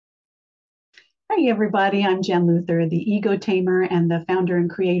Hi, everybody. I'm Jan Luther, the ego tamer and the founder and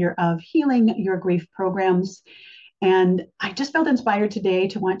creator of Healing Your Grief programs. And I just felt inspired today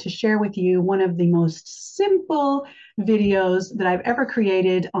to want to share with you one of the most simple videos that I've ever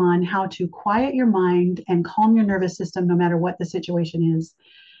created on how to quiet your mind and calm your nervous system no matter what the situation is.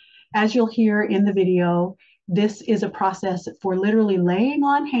 As you'll hear in the video, this is a process for literally laying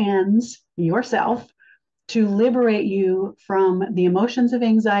on hands yourself to liberate you from the emotions of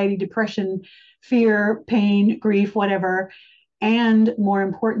anxiety, depression, fear, pain, grief, whatever. And more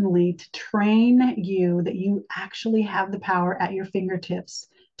importantly, to train you that you actually have the power at your fingertips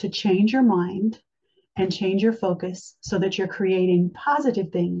to change your mind and change your focus so that you're creating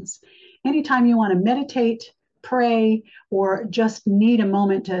positive things. Anytime you want to meditate, pray, or just need a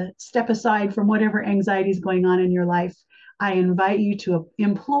moment to step aside from whatever anxiety is going on in your life, I invite you to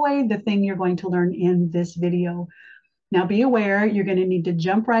employ the thing you're going to learn in this video. Now, be aware, you're going to need to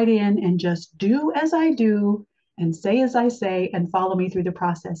jump right in and just do as I do and say as I say and follow me through the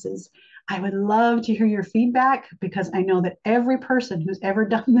processes. I would love to hear your feedback because I know that every person who's ever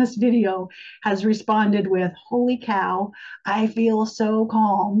done this video has responded with, holy cow, I feel so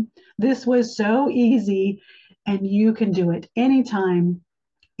calm. This was so easy, and you can do it anytime,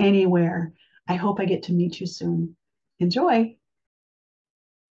 anywhere. I hope I get to meet you soon. Enjoy.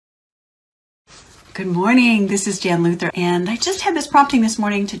 Good morning, this is Jan Luther, and I just had this prompting this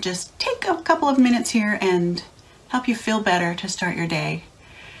morning to just take a couple of minutes here and help you feel better to start your day.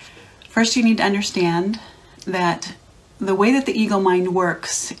 First, you need to understand that the way that the ego mind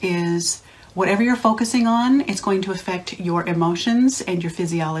works is whatever you're focusing on, it's going to affect your emotions and your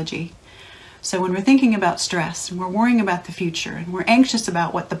physiology. So when we're thinking about stress and we're worrying about the future and we're anxious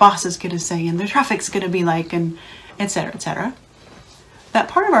about what the boss is going to say and the traffic's going to be like and etc., that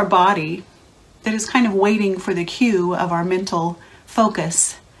part of our body that is kind of waiting for the cue of our mental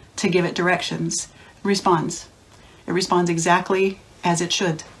focus to give it directions responds. It responds exactly as it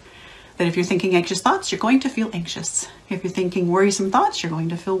should. That if you're thinking anxious thoughts, you're going to feel anxious. If you're thinking worrisome thoughts, you're going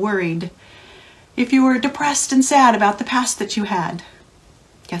to feel worried. If you were depressed and sad about the past that you had,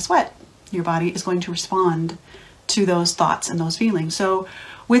 guess what? Your body is going to respond to those thoughts and those feelings. So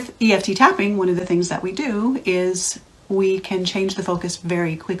with EFT tapping, one of the things that we do is we can change the focus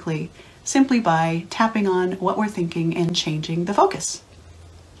very quickly simply by tapping on what we're thinking and changing the focus.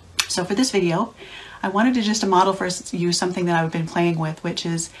 So for this video, I wanted to just model for you something that I've been playing with, which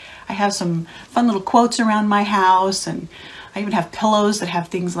is I have some fun little quotes around my house, and I even have pillows that have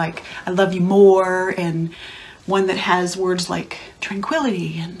things like I love you more, and one that has words like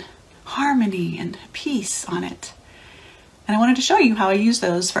tranquility and harmony and peace on it. And I wanted to show you how I use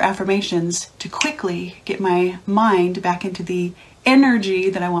those for affirmations to quickly get my mind back into the energy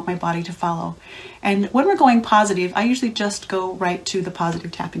that I want my body to follow. And when we're going positive, I usually just go right to the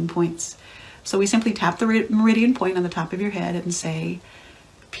positive tapping points. So we simply tap the meridian point on the top of your head and say,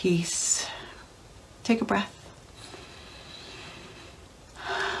 peace. Take a breath.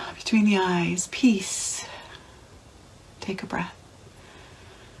 Between the eyes, peace. Take a breath.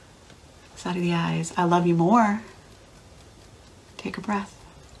 Side of the eyes, I love you more. Take a breath.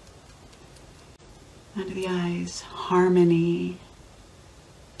 Under the eyes, harmony.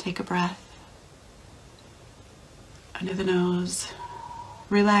 Take a breath. Under the nose,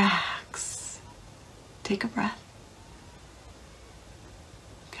 relax. Take a breath.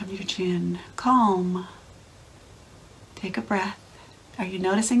 Come to your chin, calm. Take a breath. Are you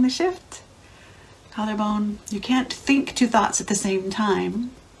noticing the shift? Collarbone, you can't think two thoughts at the same time.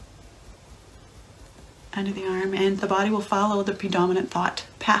 Under the arm, and the body will follow the predominant thought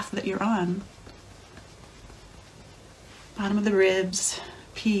path that you're on. Bottom of the ribs,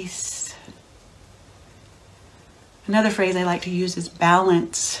 peace. Another phrase I like to use is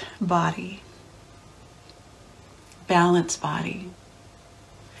balance body. Balance body.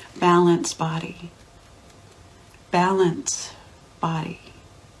 Balance body. Balance body.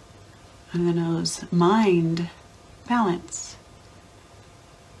 Under the nose, mind, balance.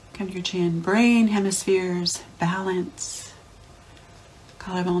 Come to your chin, brain hemispheres, balance.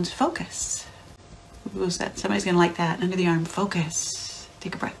 Collarbones, focus. What was that? Somebody's gonna like that. Under the arm, focus.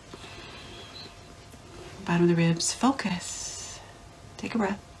 Take a breath. Bottom of the ribs, focus. Take a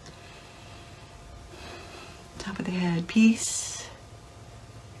breath. Top of the head, peace.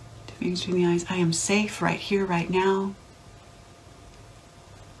 Two fingers between the eyes. I am safe right here, right now.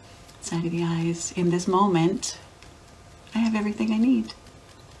 Side of the eyes. In this moment, I have everything I need.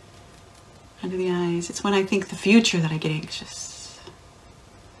 Under the eyes. It's when I think the future that I get anxious.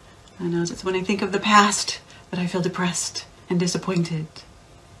 I know it's when I think of the past that I feel depressed and disappointed.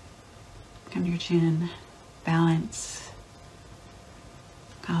 Come to your chin. Balance.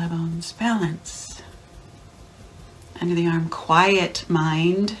 Collarbones, balance. Under the arm, quiet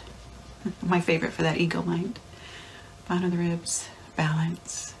mind. My favorite for that ego mind. Bottom of the ribs,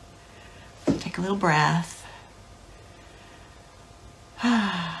 balance. Take a little breath.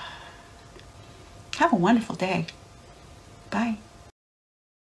 Have a wonderful day. Bye.